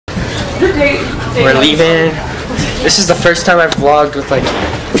We're leaving. This is the first time I've vlogged with like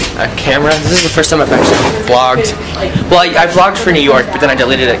a camera. This is the first time I've actually vlogged. Well, I vlogged for New York, but then I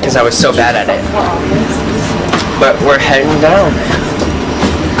deleted it because I was so bad at it. But we're heading down.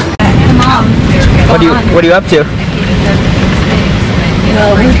 What are you up to?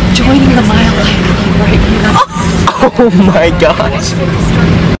 Well, we're joining the Mile High Club right now. Oh my gosh.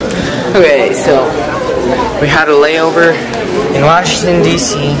 Okay, so we had a layover in Washington,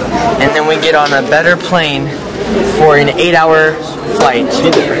 D.C., and then we get on a better plane for an 8-hour flight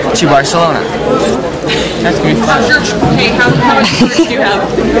to Barcelona. That's gonna be fun. Okay, how much charge do you have?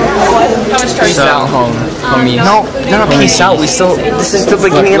 How much charge? So, home. No, peace out. This is the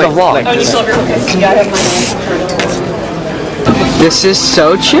beginning of the vlog. Oh, you still have your This is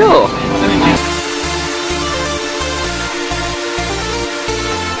so chill.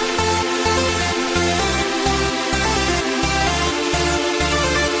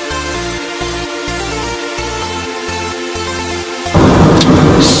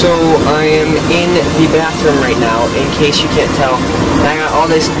 So I am in the bathroom right now, in case you can't tell. And I got all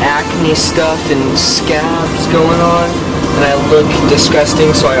this acne stuff and scabs going on, and I look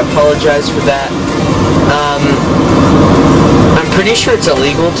disgusting, so I apologize for that. I'm pretty sure it's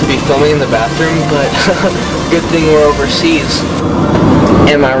illegal to be filming in the bathroom, but good thing we're overseas.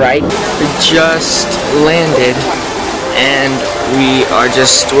 Am I right? We just landed, and we are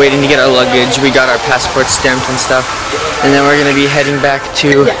just waiting to get our luggage. We got our passports stamped and stuff, and then we're gonna be heading back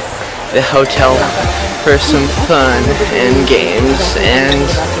to the hotel for some fun and games and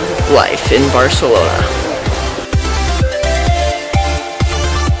life in Barcelona.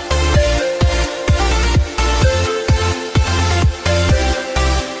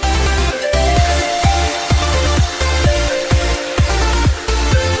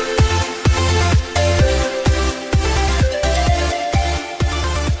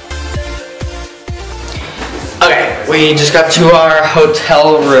 We just got to our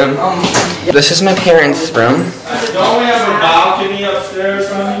hotel room. This is my parents' room. Don't we have a balcony upstairs,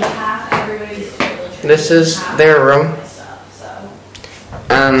 honey? This is their room.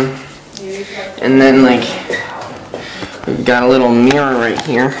 And then like we've got a little mirror right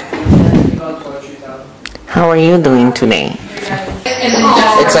here. How are you doing today?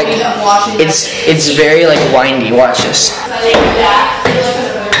 It's like it's very like windy. Watch this.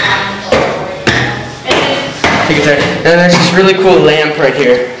 And there's this really cool lamp right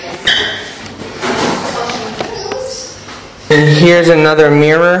here. And here's another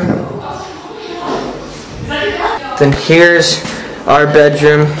mirror. Then here's our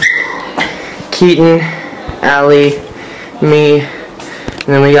bedroom. Keaton, Allie, me, and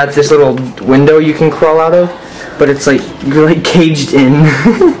then we got this little window you can crawl out of, but it's like you're like caged in.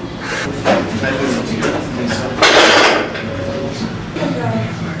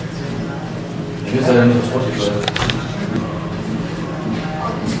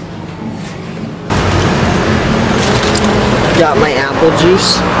 Got my apple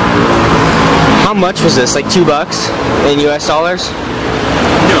juice. How much was this? Like $2 in US dollars?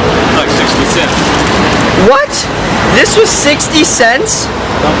 No, like 60 cents. What? This was 60 cents?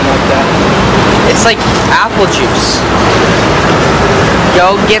 Something like that. It's like apple juice.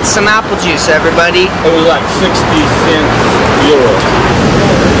 Go get some apple juice, everybody. It was like 60 cents euros.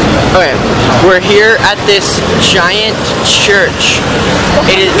 Okay, we're here at this giant church.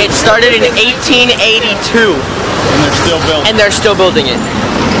 It started in 1882. And they're still building. And they're still building it.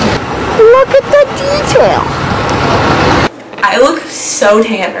 Look at the detail. I look so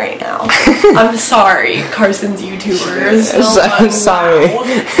tan right now. I'm sorry, Carson's YouTubers. I'm sorry. Wow.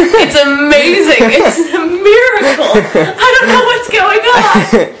 It's amazing. It's a miracle. I don't know what's going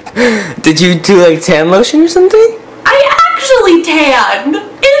on. Did you do like tan lotion or something? I actually tanned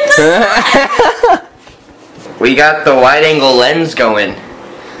in the sun. We got the wide angle lens going.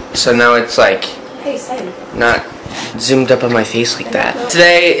 So now it's like not zoomed up on my face like that.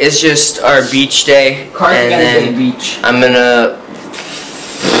 Today is just our beach day, and then I'm gonna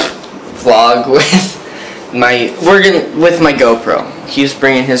vlog with my GoPro. He's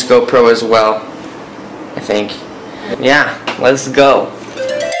bringing his GoPro as well, I think. Yeah, let's go.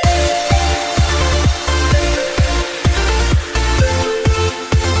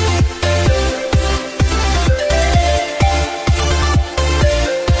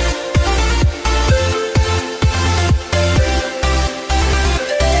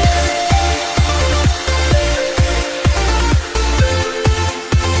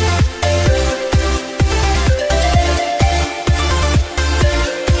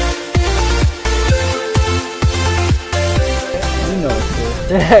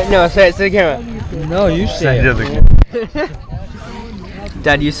 No, say it to the camera. No, you say it.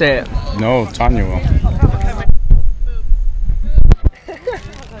 Dad, you say it. No, Tanya will.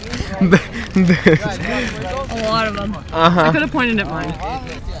 A lot of them. I could have pointed at mine.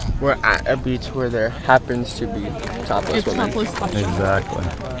 We're at a beach where there happens to be topless women. Exactly.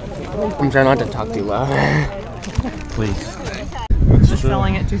 I'm trying not to talk too loud. Please. Just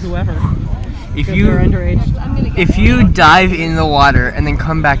selling it to whoever. If They're you dive in the water and then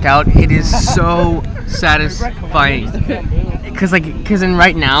come back out, it is so satisfying. Cause in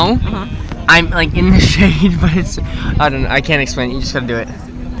right now, I'm like in the shade, but it's, I don't know, I can't explain it. You just gotta do it.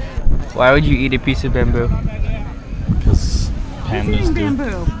 Why would you eat a piece of bamboo? Because pandas do.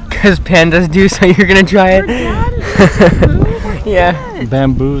 Bamboo. Because pandas do, so you're gonna try it? Yeah.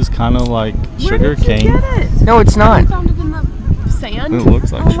 Bamboo is kind of like sugar cane. No, it's not. Found it in the sand. It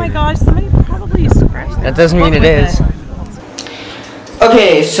looks like Oh sugar. my gosh, somebody probably scratched That doesn't mean it is.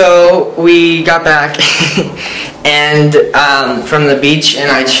 Okay, so we got back and from the beach, and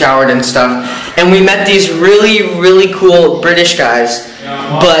I showered and stuff, and we met these really cool British guys.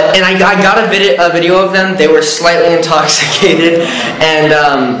 And I got a video of them. They were slightly intoxicated,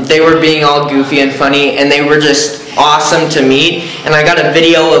 and they were being all goofy and funny, and they were just awesome to meet. And I got a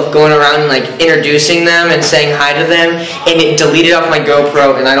video of going around and like introducing them and saying hi to them, and it deleted off my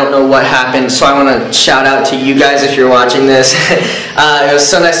GoPro, and I don't know what happened. So I want to shout out to you guys if you're watching this. It was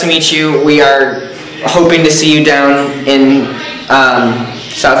so nice to meet you. We are hoping to see you down in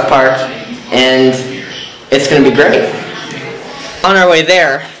South Park, and it's going to be great. On our way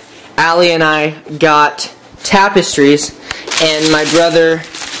there, Allie and I got tapestries, and my brother,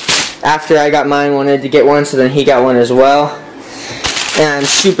 after I got mine, wanted to get one, so then he got one as well. And I'm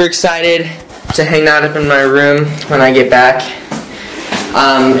super excited to hang that up in my room when I get back.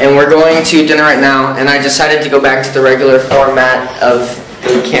 And we're going to dinner right now, and I decided to go back to the regular format of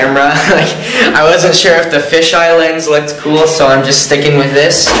the camera. I wasn't sure if the fisheye lens looked cool, so I'm just sticking with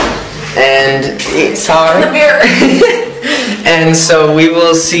this. And sorry. The mirror. And so we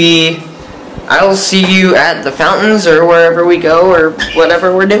will see, I will see you at the fountains or wherever we go or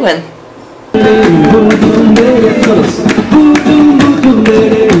whatever we're doing.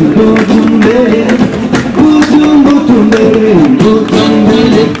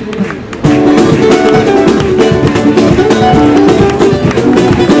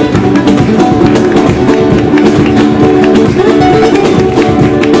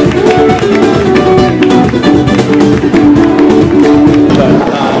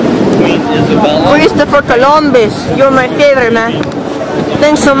 Christopher Columbus, you're my favorite, man.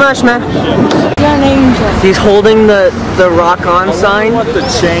 Thanks so much, man. You're an angel. He's holding the rock on sign. I want the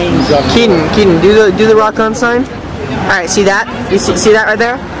change of Keaton, do the rock on sign. All right, see that? You see that right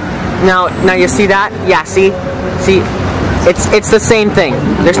there? Now you see that? Yeah, see, it's the same thing.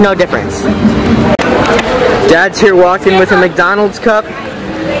 There's no difference. Dad's here walking with a McDonald's cup,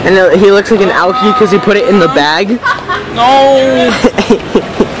 and he looks like an alkie because he put it in the bag. No!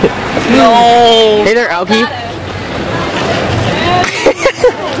 No! Hey there, Alkie.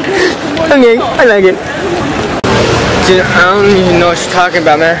 Okay, I like it. Dude, I don't even know what you're talking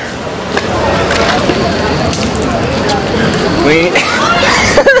about, man. We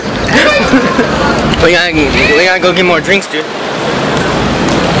gotta go get more drinks, dude.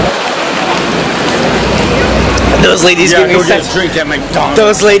 Those ladies gave me such a drink at McDonald's.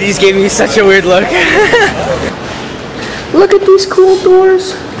 Those ladies gave me such a weird look. Look at these cool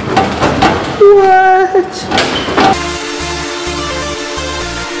doors. What?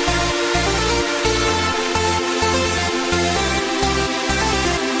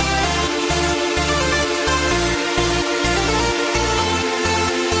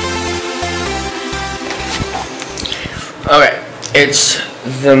 Okay, it's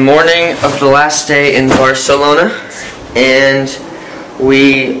the morning of the last day in Barcelona, and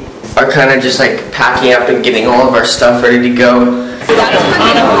we are kind of just like packing up and getting all of our stuff ready to go.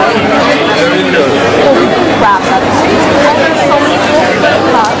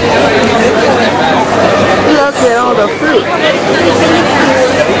 Look at all the fruit.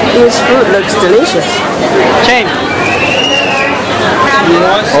 This fruit looks delicious. Shane.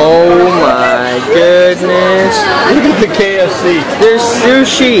 Oh my goodness. Look at the KFC. There's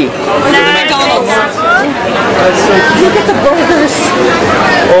sushi. McDonald's. Look at the burgers.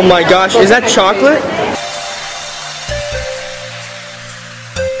 Oh my gosh, is that chocolate?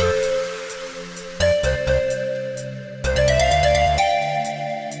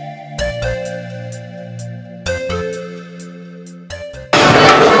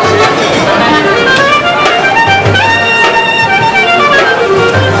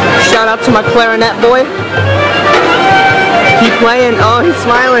 Shout out to my clarinet boy. Keep playing. Oh, he's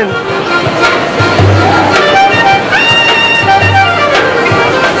smiling.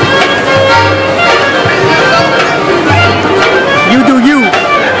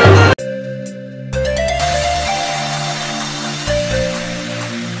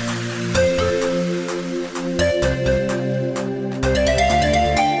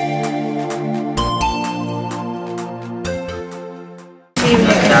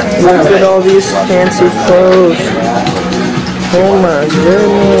 Look at all these fancy clothes. Oh my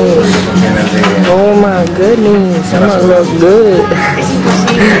goodness. Oh my goodness. I'm gonna look good.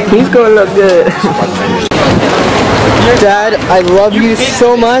 He's gonna look good. Dad, I love you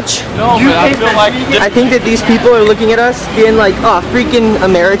so much. No, but I feel like I think that these people are looking at us being like, oh, freaking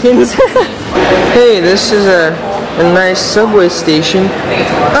Americans. Hey, this is a nice subway station.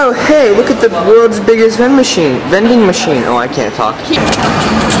 Oh, hey, look at the world's biggest vending machine. Oh, I can't talk.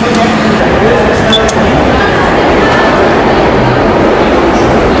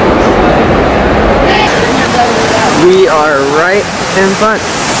 We are right in front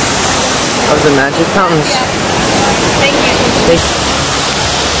of the Magic Fountains. Thank you.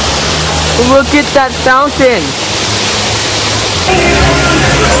 Look at that fountain!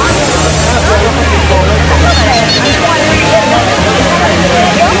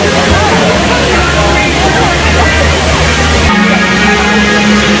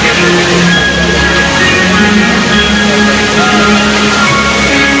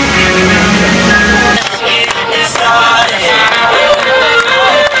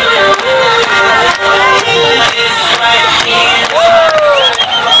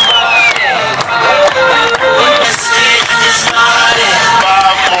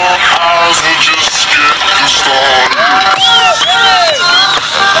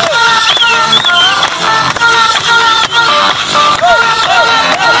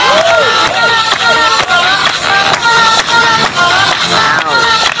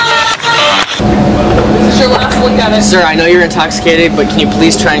 Sir, I know you're intoxicated, but can you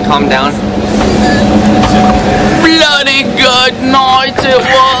please try and calm down? Bloody good night it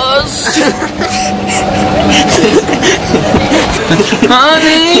was.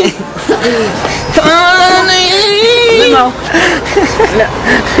 Honey. Honey. Limo.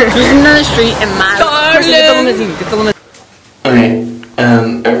 Just another street and my darling. Get the limousine.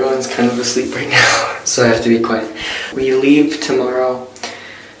 Alright, everyone's kind of asleep right now, so I have to be quiet. We leave tomorrow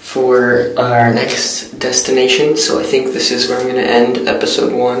for our next destination, so I think this is where I'm going to end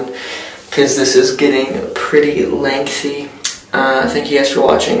episode 1, because this is getting pretty lengthy. Thank you guys for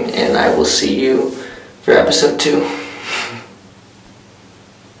watching, and I will see you for episode 2.